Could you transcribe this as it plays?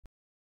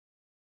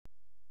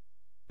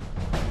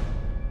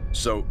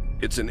So,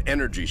 it's an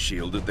energy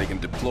shield that they can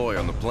deploy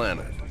on the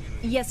planet.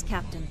 Yes,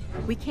 Captain.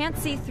 We can't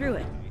see through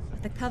it,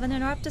 but the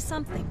Covenant are up to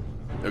something.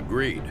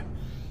 Agreed.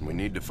 We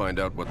need to find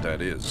out what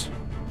that is.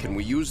 Can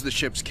we use the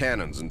ship's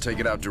cannons and take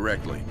it out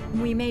directly?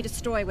 We may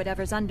destroy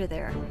whatever's under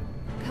there.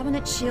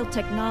 Covenant shield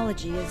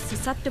technology is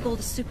susceptible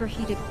to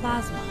superheated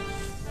plasma.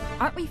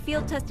 Aren't we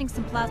field testing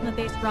some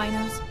plasma-based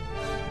rhinos?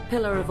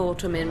 Pillar of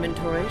Autumn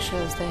inventory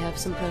shows they have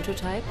some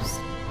prototypes.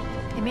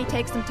 It may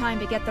take some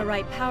time to get the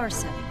right power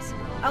settings.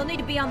 I'll need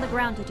to be on the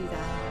ground to do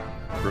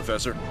that.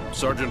 Professor,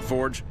 Sergeant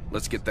Forge,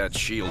 let's get that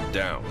shield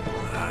down.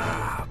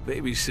 Ah,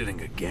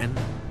 babysitting again?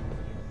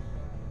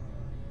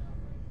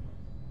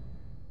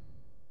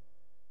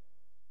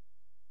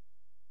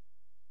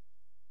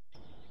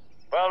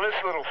 Well, this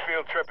little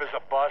field trip is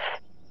a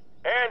bust.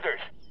 Anders,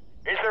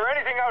 is there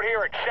anything out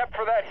here except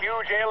for that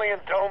huge alien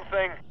dome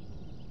thing?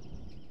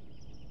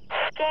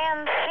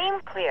 Scans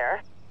seem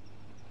clear.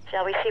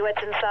 Shall we see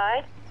what's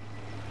inside?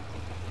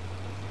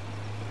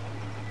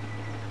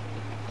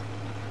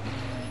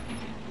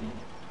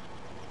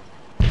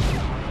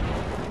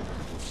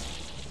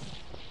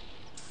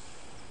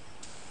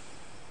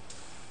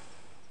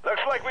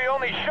 Looks like we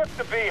only shook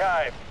the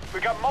beehive. We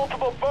got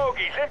multiple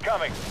bogies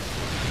incoming.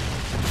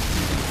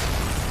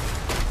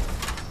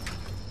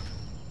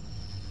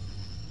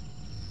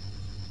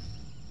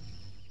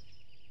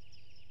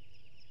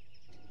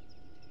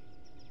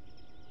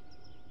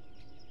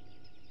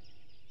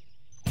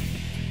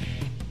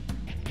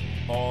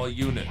 All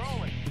units.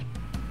 Rolling.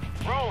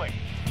 Rolling.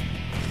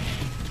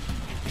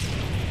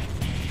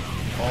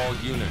 All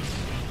units.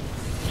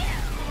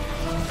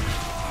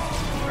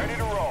 Ready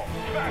to roll.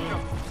 Smash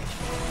them.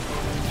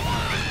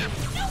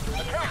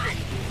 Attacking.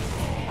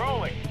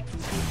 Rolling.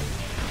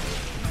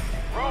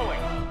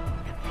 Rolling.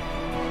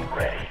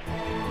 Ready.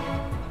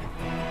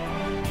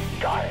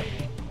 Got it.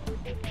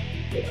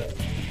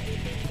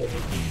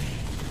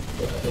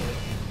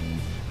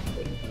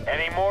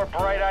 Any more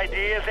bright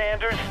ideas,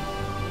 Anders?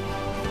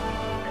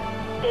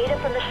 Data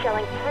from the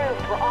shelling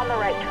proves we're on the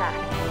right track,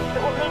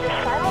 but we'll need to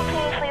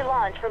simultaneously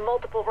launch from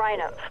multiple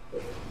rhinos.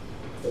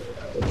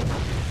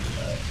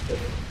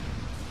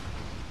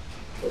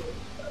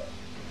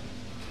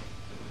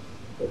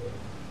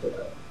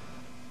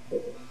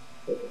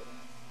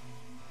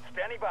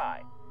 Standing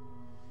by.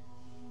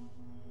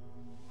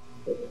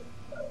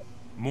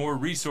 More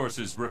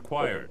resources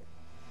required.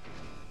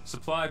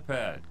 Supply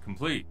pad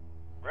complete.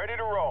 Ready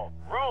to roll.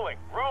 Rolling.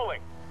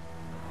 Rolling.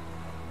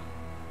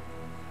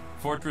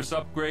 Fortress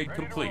upgrade Ready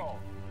to complete. roll.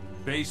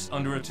 Base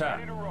under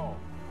attack. Ready to roll.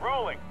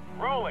 Rolling.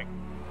 Rolling.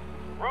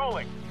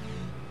 Rolling.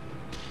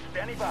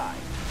 Standing by.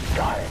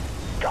 Got it.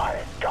 Got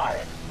it. Got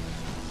it.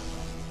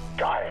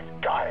 Got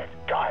it. Got it.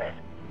 Got it.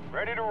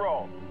 Ready to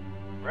roll.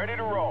 Ready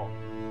to roll.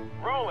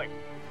 Rolling.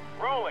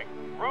 Rolling.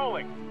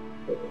 Rolling.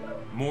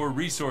 More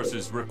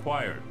resources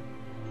required.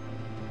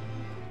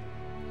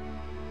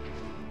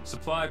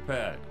 Supply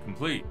pad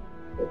complete.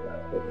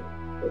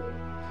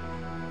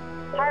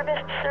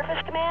 Harvest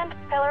Surface Command,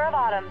 Pillar of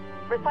Autumn.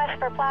 Request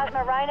for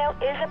Plasma Rhino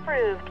is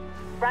approved.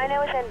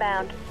 Rhino is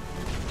inbound.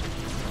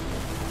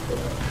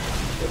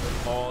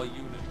 All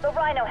units. The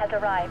Rhino has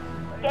arrived.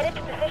 Get it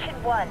to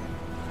position 1.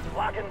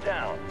 Locking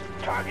down.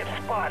 Target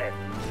spotted.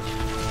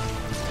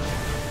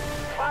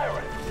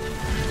 Firing.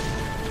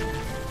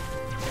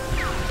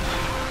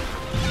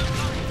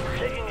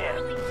 Taking in.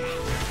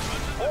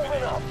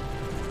 Moving up.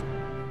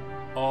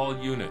 All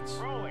units.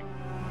 Rolling.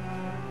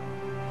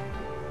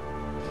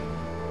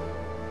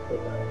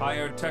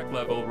 Higher tech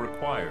level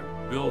required.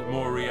 Build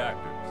more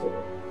reactors.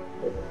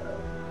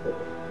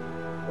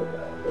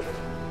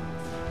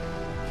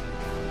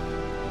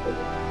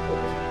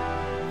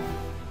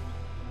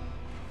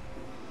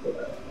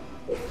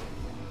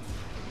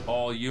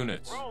 All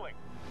units. Rolling.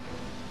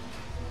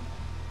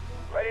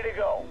 Ready to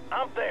go.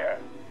 I'm there.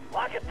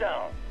 Lock it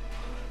down.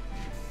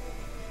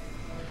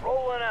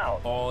 Rolling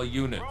out. All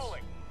units.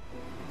 Rolling.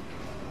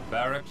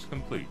 Barracks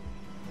complete.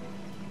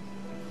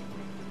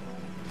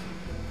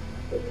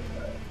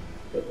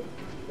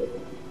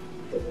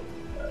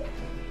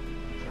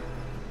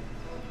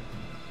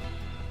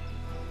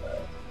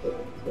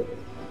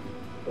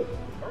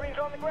 Marines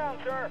on the ground,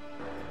 sir.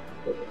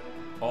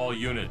 All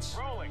units.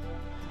 Rolling.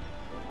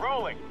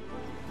 Rolling.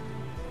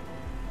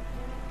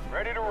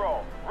 Ready to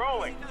roll.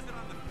 Rolling.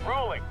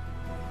 Rolling.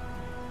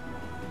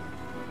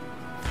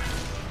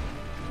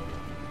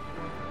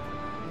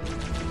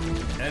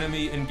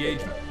 Enemy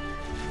engagement.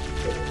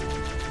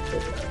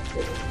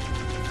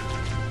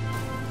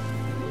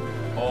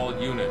 All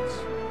units.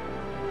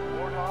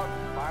 Warthog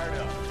fired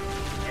up.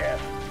 Yes,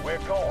 we're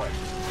going.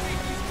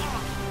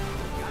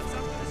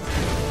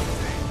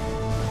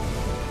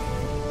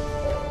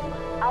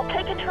 I'll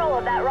take control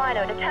of that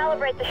Rhino to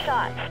calibrate the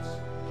shots.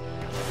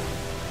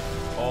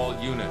 All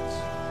units.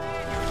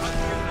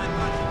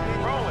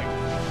 Rolling.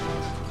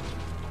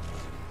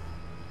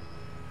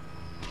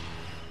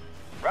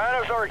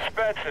 Rhinos are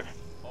expensive.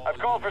 I've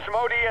called for some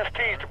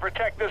ODSTs to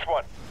protect this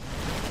one.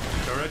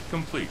 Turret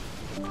complete.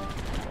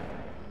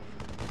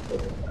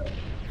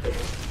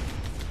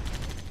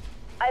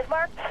 I've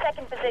marked the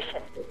second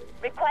position.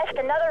 Request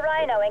another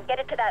Rhino and get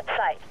it to that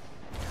site.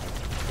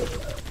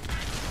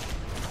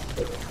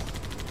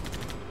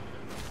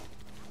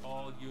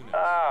 All units.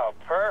 Oh,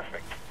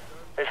 perfect.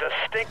 There's a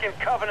stinking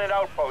Covenant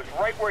outpost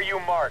right where you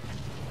marked.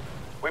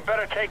 We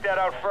better take that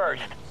out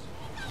first.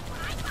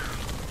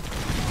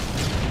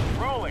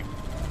 Rolling.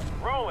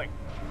 Rolling.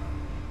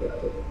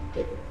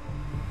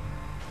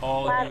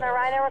 All Plasma units.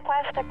 Rhino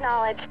request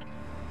acknowledged.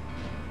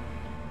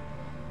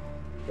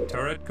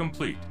 Turret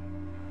complete.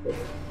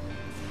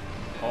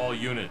 All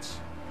units.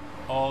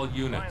 All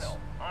units. Rhino,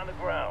 on the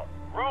ground.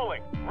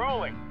 Rolling.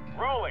 Rolling.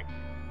 Rolling.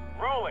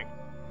 Rolling.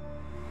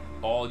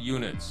 All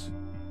units.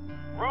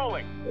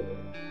 Rolling.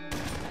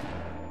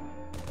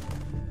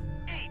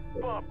 Eat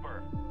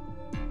bumper.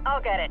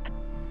 I'll get it.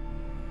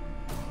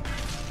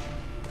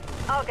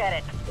 I'll get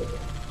it.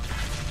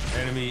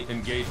 Enemy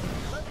engagement.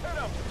 Let's hit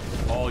him.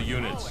 All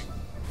units. Rolling.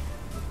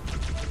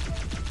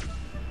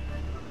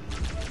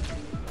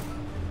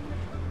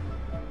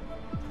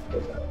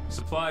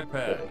 Supply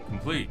pad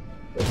complete.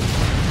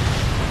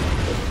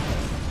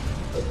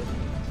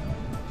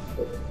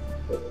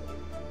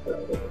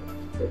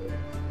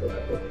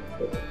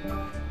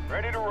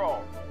 Ready to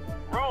roll.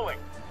 Rolling.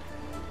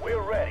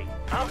 We're ready.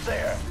 I'm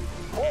there.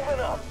 Moving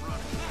up.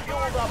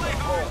 Fueled up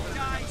and rolling.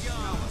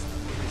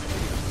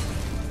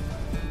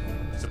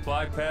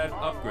 Supply pad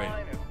upgrade.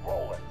 Online and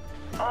rolling.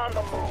 On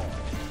the move.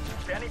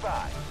 Standing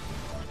by.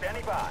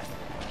 Standing by.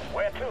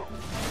 Where to?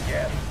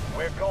 Yes,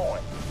 we're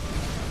going.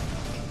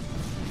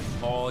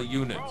 All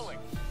units. Rolling.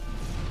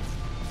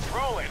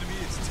 Rolling.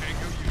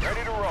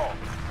 Ready to roll.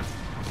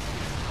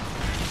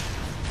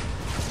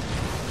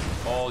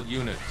 All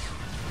units.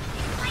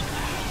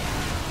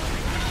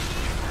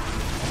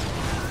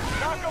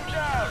 Knock them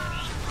down.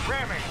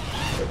 Ramming.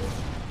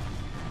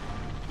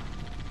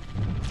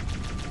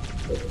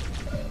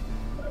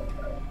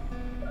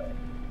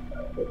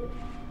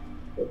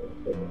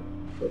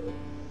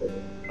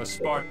 A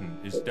Spartan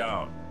is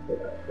down.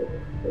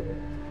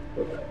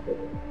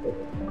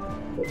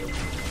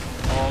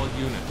 All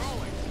units.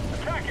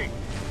 Attacking.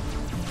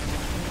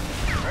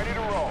 Ready to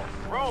roll.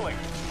 Rolling.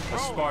 A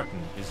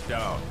Spartan is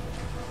down.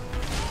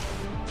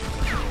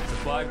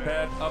 Supply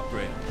pad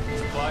upgraded.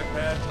 Supply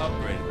pad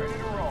upgraded. Ready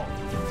to roll.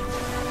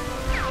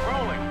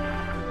 Rolling.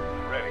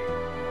 Ready.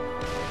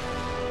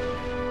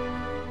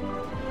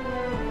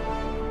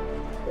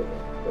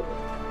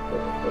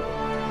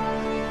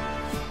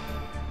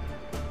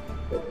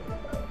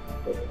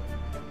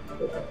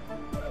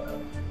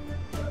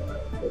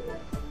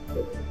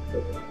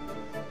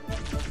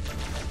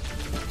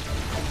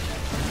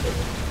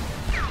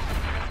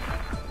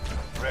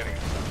 Ready.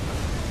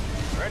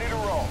 Ready to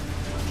roll.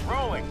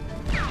 Rolling.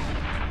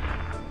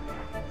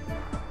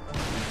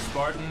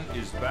 Spartan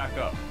is back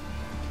up.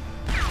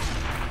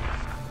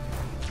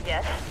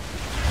 Yes.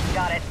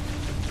 Got it.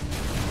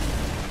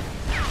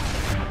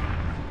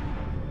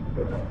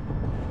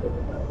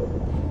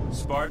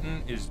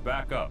 Spartan is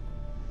back up.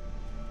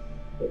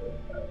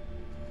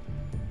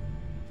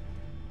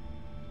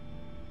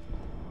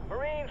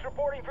 Marines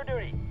reporting for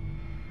duty.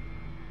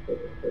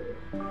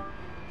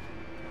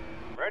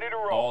 Ready to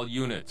roll. All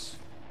units.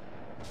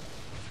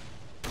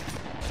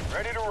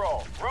 Ready to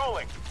roll.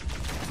 Rolling.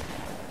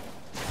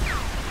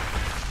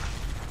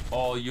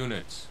 All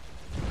units.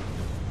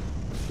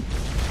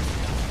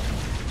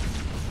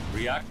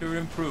 Reactor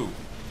improved.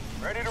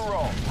 Ready to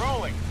roll.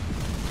 Rolling.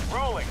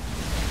 Rolling.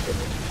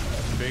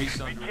 Base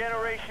under.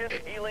 Regeneration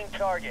healing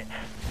target.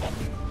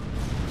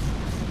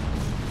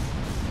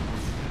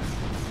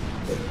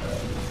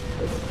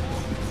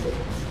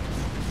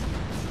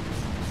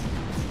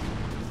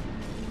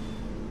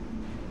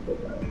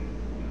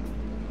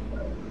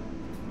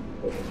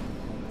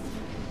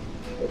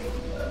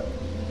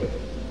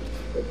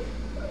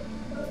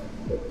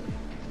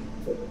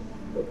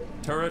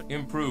 Turret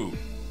improved.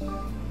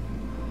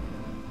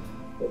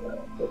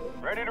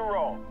 Ready to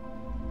roll.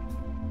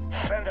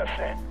 Send us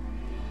in.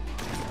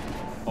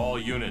 All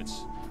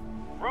units.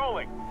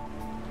 Rolling.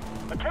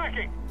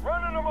 Attacking.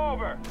 Running them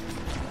over.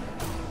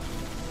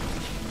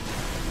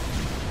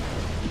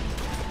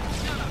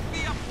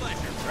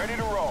 Ready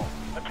to roll.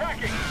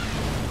 Attacking.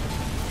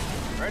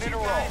 Ready to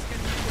roll.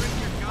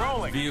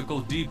 Rolling.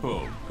 Vehicle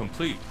depot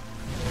complete.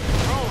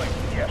 Rolling.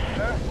 Yes,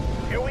 sir.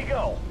 Here we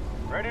go.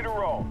 Ready to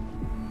roll.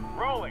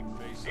 Rolling.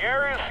 The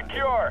area is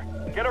secure.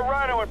 Get a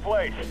Rhino in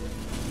place.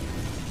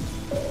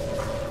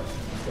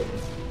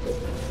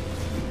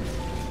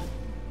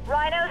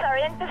 Rhinos are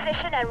in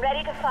position and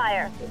ready to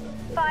fire.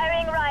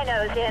 Firing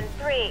Rhinos in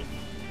 3,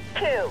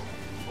 2,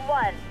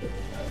 1.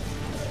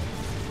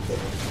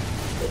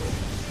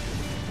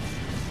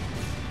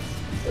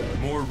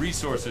 More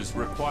resources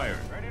required.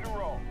 Ready to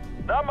roll.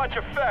 Not much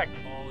effect,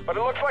 but it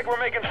looks like we're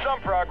making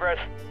some progress.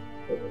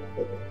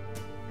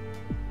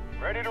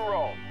 Ready to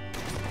roll.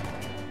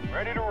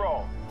 Ready to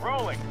roll.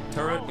 Rolling.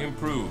 Turret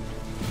improved.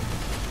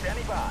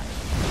 Standing by.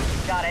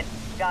 Got it.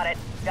 Got it.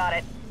 Got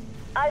it.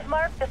 I've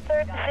marked the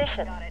third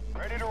position.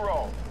 Ready to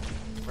roll.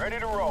 Ready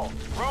to roll.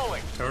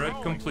 Rolling. Turret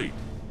Rolling. complete.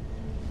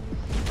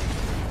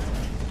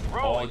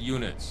 Rolling. All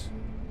units.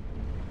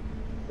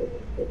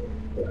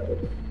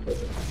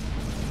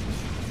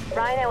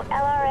 Rhino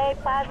LRA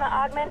plasma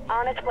augment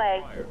on its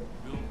way.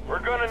 We're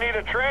gonna need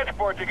a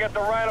transport to get the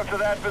Rhino to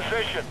that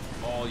position.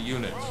 All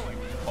units.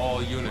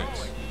 All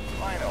units.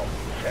 Rhino,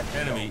 set to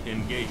Enemy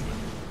engagement.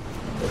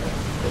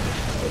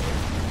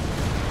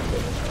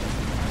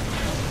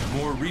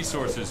 More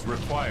resources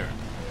required.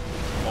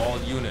 All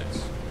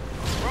units.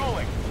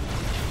 rolling.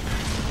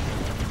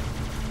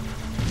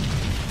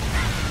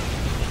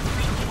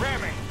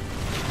 Ramming.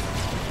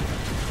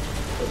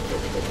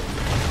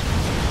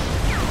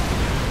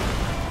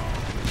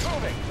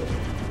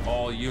 Moving.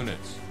 All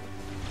units.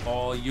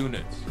 All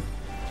units.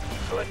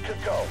 Good to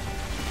go.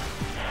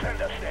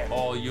 Send us in.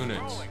 All units.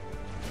 Rolling.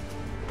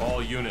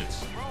 All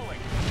units. Rolling.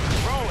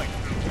 Rolling.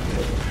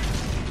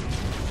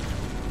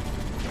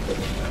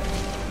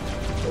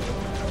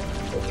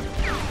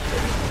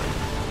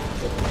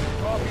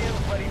 Scorpion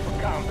ready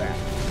for combat.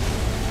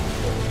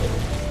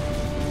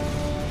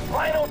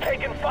 Rhino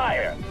taking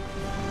fire.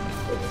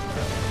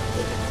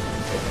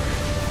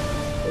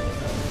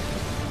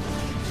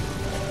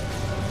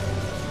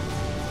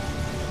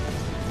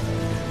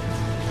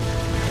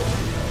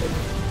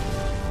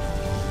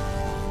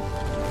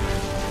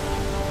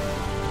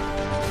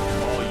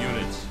 All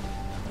units.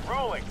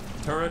 Rolling.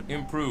 Turret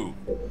improved.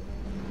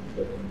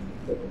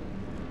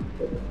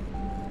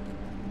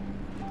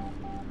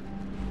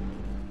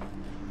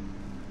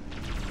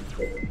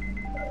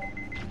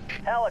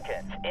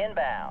 Pelicans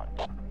inbound.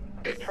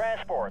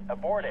 Transport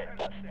aborted.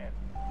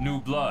 New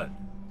blood.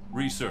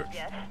 Research.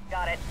 Yes,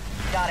 got it.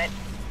 Got it.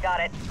 Got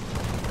it.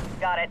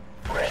 Got it.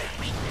 Ready.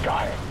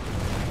 Got it.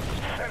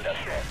 Send us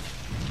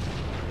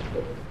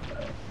in.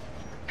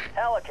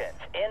 Pelicans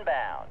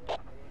inbound.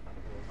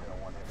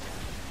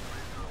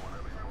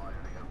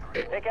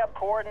 Pick up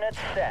coordinates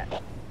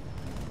set.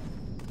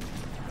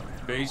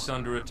 Base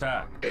under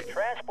attack.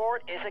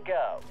 Transport is a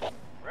go.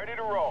 Ready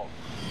to roll.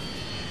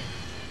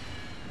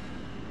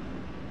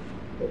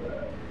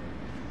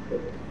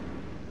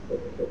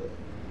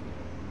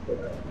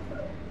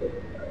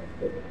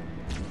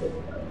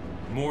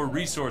 More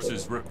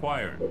resources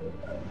required.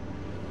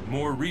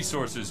 More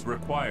resources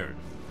required.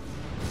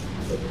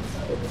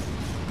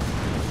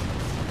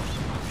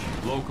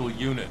 Local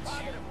units.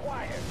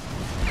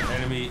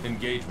 Enemy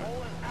engagement.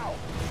 Out.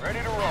 Ready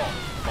to roll.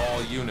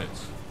 All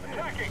units.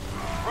 Attacking.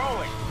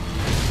 Rolling.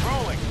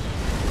 Rolling.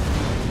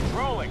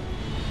 Rolling.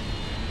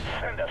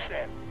 Send us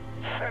in.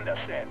 Send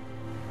us in.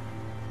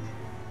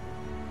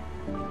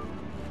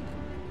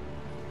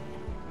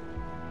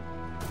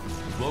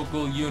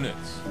 Local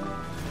units.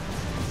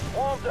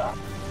 Warmed up.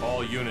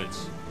 All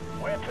units.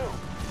 Where to?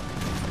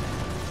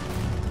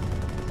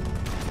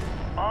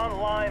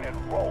 Online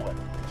and rolling.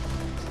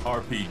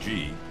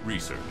 RPG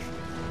research.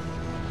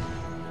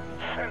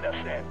 Send us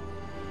in.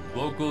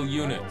 Local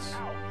units.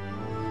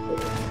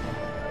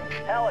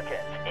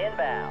 Pelicans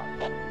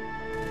inbound.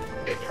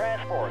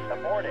 Transport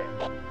aborted.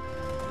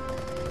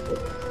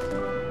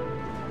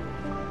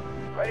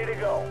 Ready to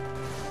go.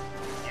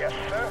 Yes,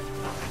 sir.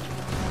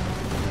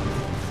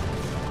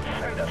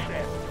 Send us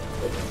in.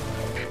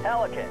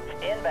 Pelicans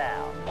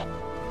inbound.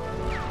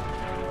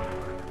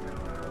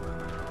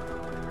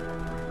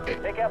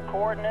 Pick up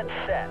coordinates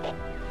set.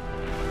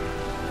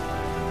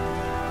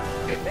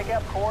 Pick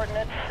up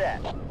coordinates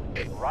set.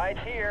 Right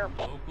here.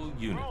 Local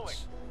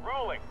units.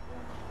 Rolling.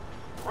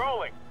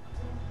 Rolling.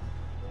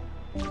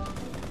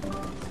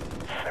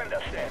 Send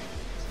us in.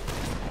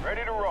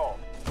 Ready to roll.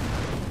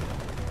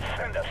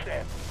 Send us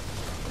in.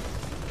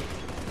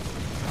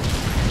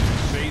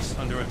 Base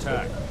under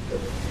attack.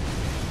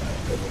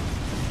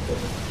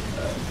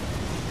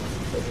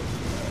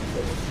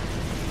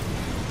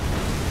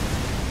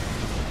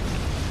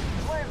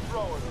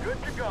 Flamethrower,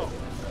 good to go.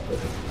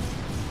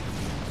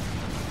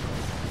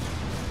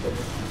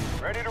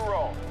 Ready to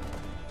roll.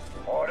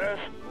 Orders?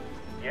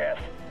 Yes,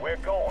 we're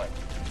going.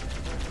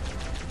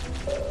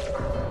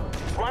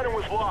 Rider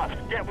was lost.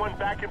 Get one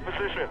back in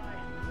position.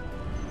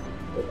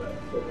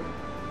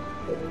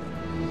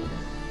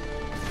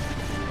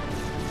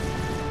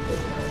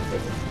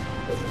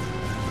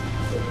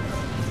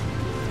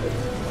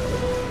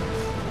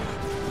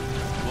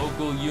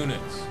 Local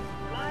units.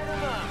 Light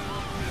 'em up.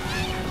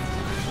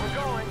 We're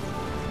going.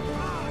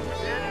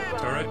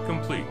 Turret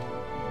complete.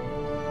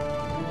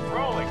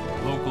 Rolling.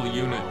 Local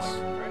units.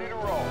 Ready to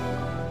roll.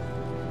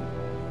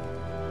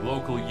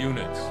 Local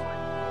units.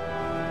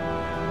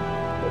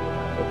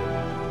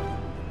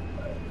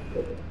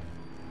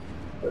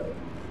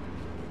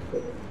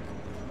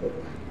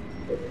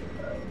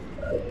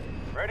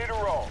 Ready to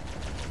roll.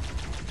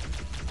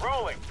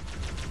 Rolling.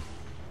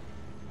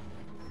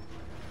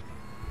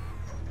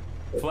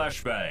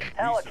 Flashbang.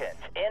 Pelicans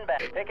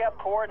inbound. Pick up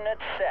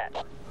coordinates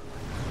set.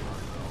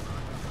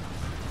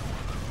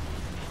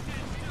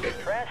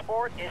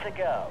 Transport is a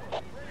go.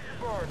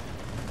 Bird.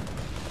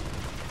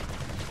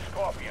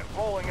 Scorpion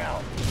rolling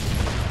out.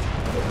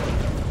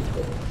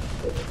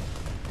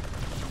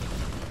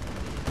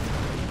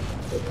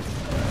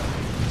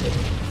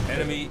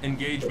 Enemy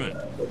engagement.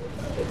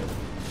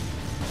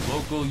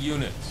 Local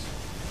units.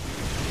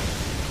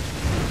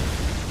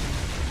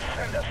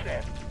 Send us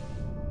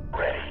in.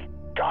 Ready.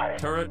 Got it.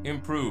 Turret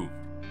improved.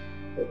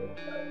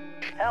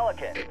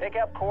 Pelican, pick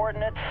up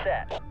coordinates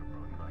set.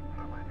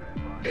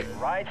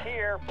 Right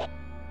here.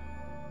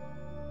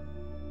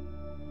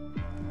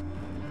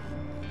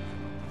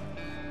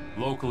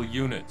 Local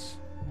units.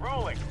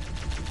 Rolling.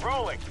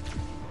 Rolling.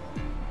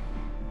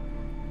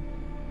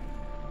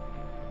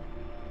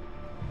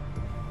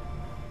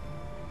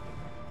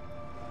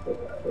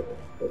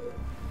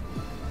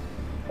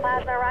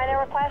 Plasma Rhino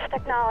request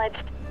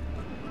acknowledged.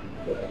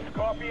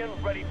 Scorpion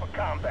ready for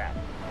combat.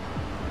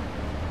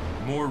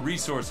 More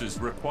resources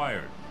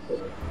required.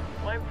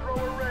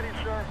 Flamethrower ready,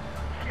 sir.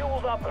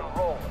 Fueled up and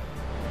rolling.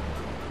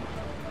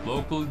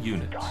 Local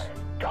units. Got it.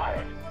 Got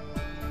it.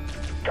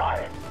 Got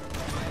it.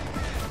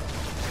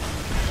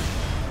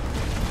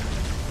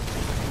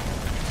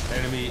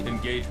 Enemy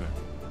engagement.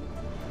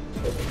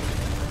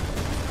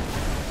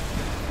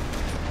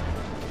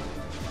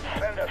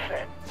 Send us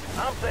in.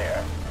 I'm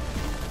there.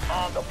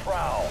 On the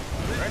prowl.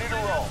 Ready to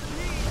roll.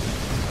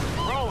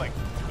 Rolling.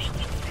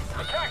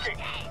 Attacking.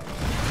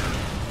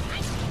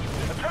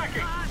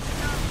 Attacking.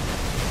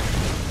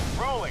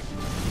 Rolling.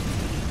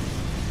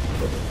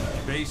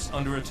 Base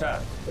under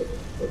attack.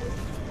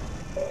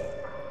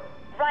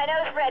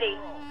 Rhinos ready.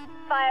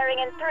 Firing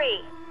in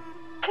 3,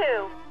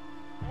 2,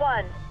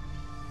 1.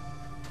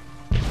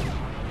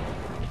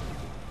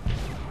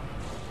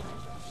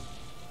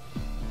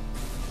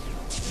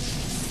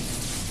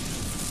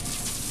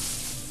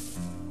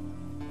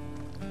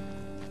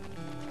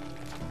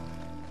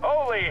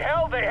 Holy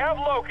hell, they have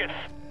locusts!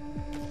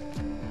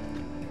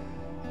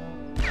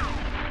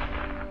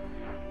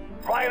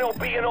 Rhino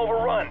being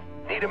overrun.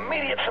 Need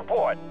immediate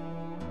support.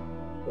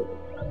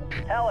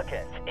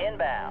 Pelicans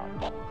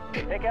inbound.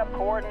 Pick up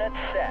coordinates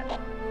set.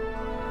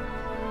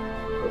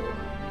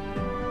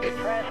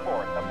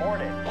 Transport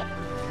aborted.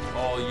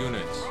 All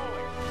units.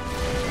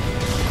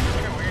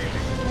 Too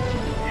easy.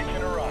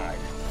 Hitching a ride.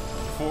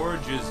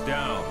 Forge is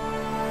down.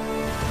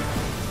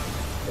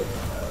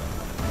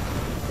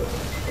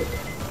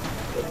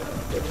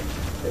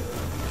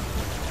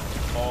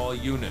 All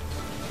units.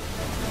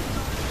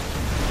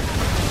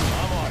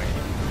 I'm on it.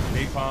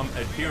 Napalm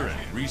adherent.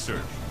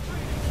 Research.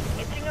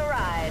 Hitching a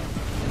ride.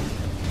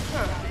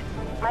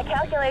 My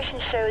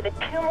calculations show that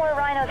 2 more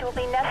rhinos will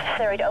be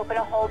necessary to open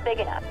a hole big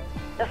enough.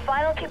 The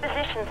final 2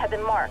 positions have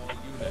been marked.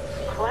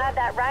 We'll have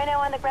that rhino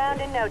on the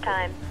ground in no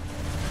time.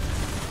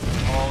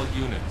 All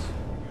units.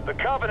 The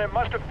Covenant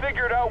must have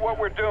figured out what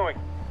we're doing.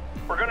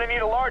 We're gonna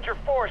need a larger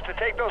force to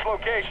take those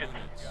locations.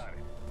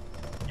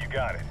 You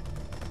got it.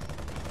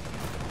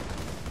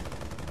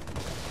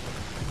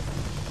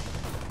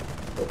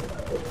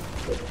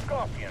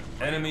 Scorpion.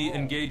 Enemy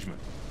engagement.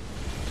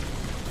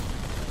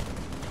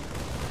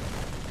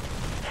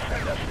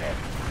 Send us in.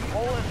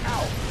 Pulling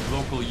out.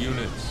 Local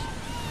units.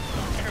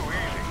 Too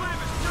easy.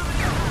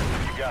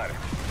 You got it.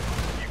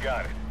 You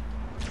got it.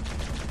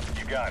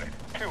 You got it.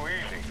 Too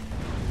easy.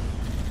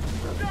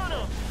 Got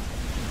him.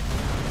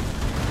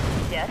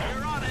 Yes?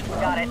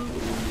 Got it.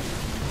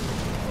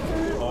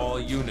 All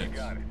You units.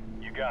 got it.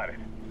 You got it.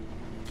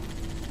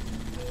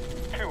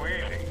 Too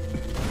easy.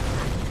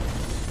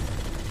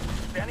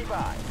 Standing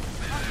by.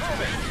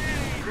 Moving.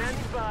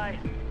 Standing by.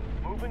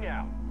 Moving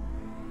out.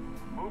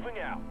 Moving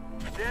out.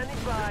 Standing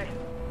by.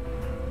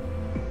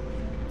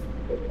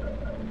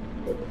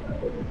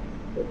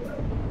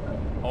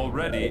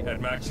 Already at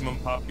maximum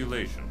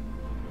population.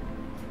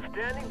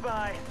 Standing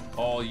by.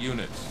 All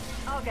units.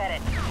 I'll get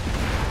it.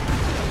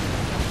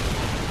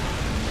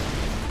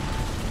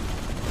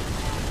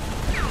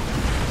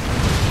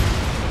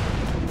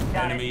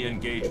 Enemy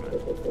engagement.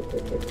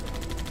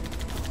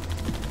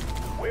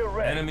 We're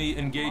ready. Enemy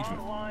engagement.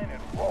 Online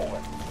and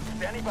rolling.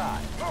 Standing by.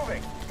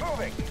 Moving.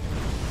 Moving.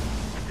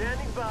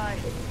 Standing by.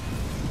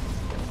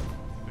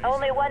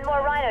 Only 1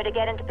 more rhino to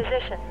get into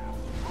position.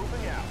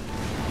 Moving out.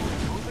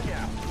 Moving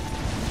out.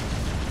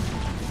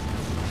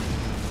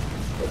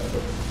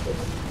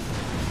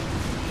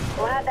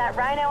 We'll have that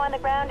rhino on the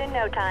ground in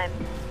no time.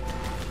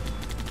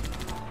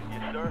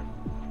 Yes, sir.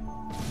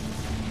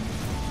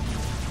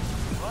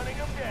 Running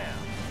them down.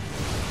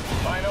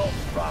 Final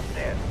dropped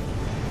in.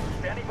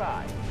 Standing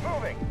by.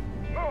 Moving.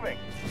 Moving.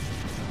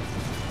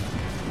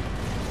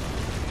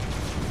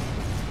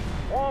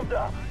 Warmed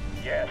up.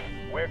 Yes,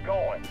 we're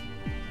going.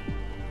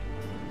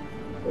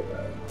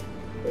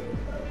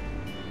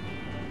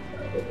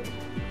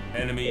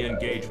 Enemy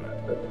engagement.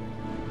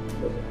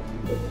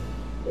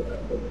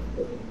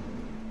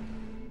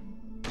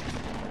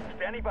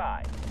 Standing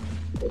by.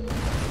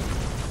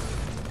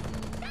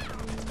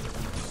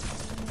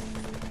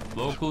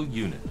 Local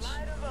units.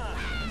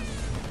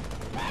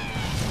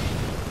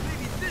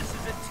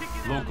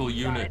 Local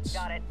units.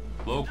 Got it.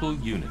 Local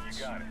You units.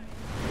 got it.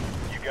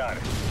 You got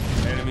it.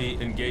 Enemy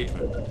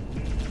engagement.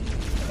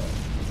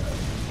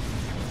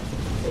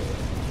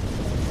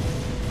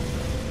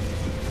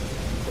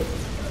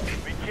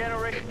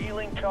 Regenerate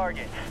healing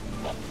targets.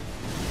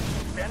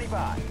 Standing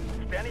by.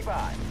 Standing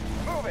by.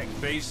 Moving.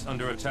 Base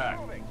under attack.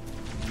 Moving.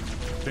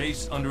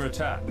 Base under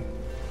attack.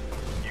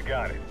 You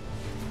got it.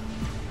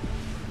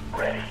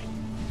 Ready.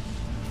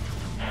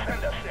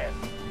 Send us in.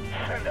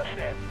 Send us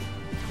in.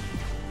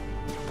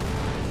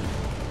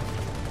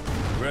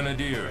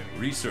 Grenadier,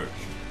 research.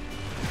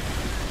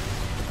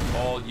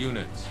 All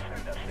units.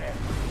 Send us in.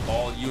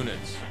 All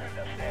units. Send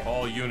us in.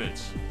 All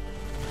units.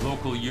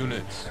 Local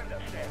units. Send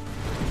us in.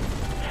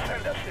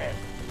 Send us in.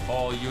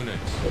 All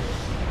units.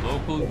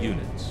 Local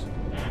units.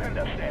 Send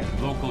us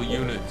in. Local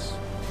units.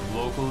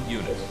 Local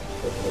units.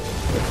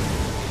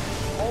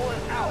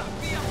 Pulling out.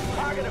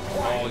 Target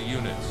acquired. All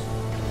units.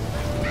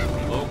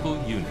 Local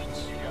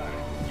units. You got it.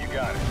 You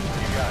got it.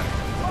 You got it.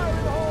 Fire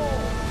in the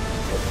hole!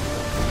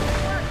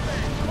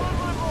 Marksman, on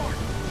my mark!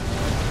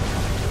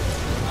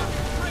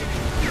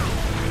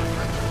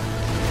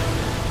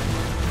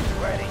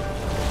 Ready.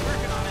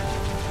 Working on it.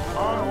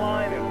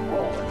 Online and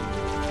rolling.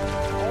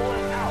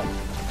 Pulling out.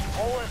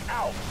 Pulling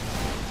out.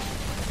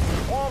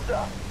 Warmed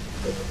up.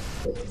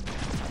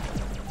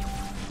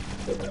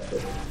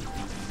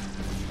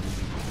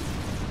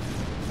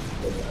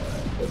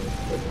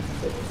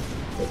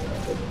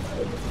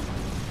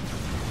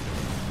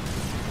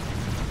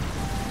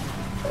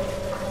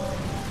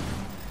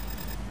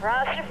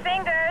 Cross your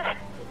fingers.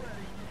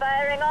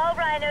 Firing all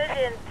rhinos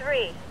in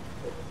 3,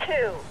 2,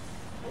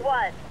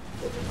 1.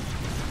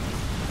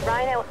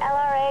 Rhino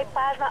LRA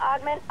plasma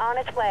augment on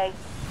its way.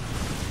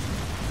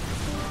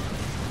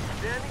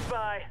 Standing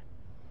by.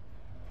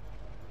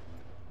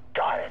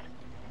 Got it.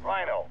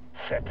 Rhino,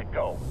 set to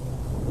go.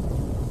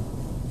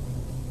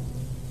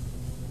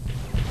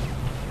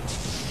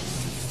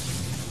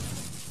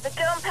 The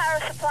dome power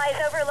supply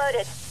is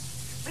overloaded.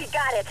 We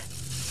got it.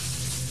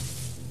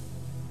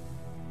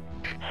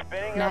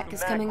 Spinning Mac up is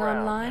Mac coming round.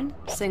 online.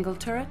 Single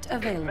turret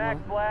available.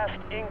 Mac blast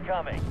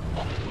incoming.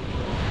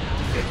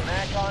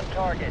 Mac on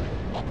target.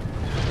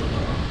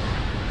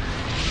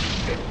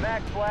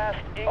 Mac blast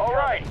incoming. All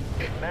right.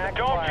 Mac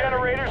dome firing.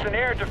 Generators and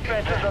air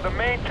defenses are the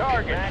main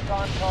target. Mac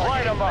on target.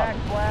 Light them up. Mac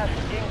blast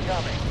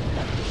incoming.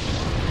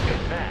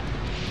 Mac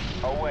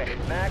away.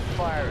 Mac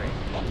firing.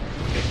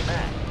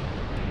 Mac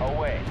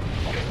away.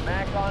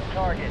 Mac on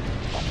target.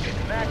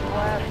 Mac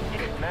blast.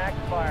 Mac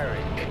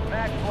firing.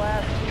 Mac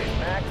blast.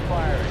 Mac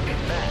firing.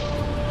 Mac.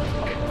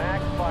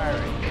 Mac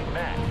firing.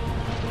 Mac.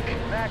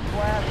 Mac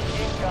blast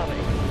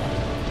incoming.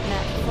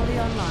 Mac fully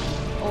online.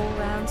 All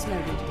rounds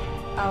loaded.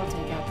 I'll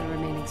take out the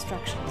remaining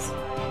structures.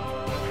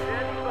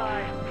 Standing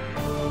by.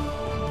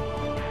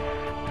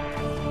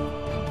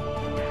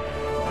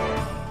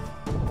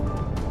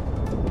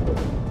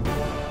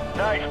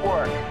 Nice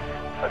work.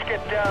 Let's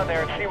get down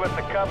there and see what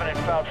the Covenant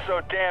found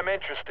so damn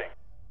interesting.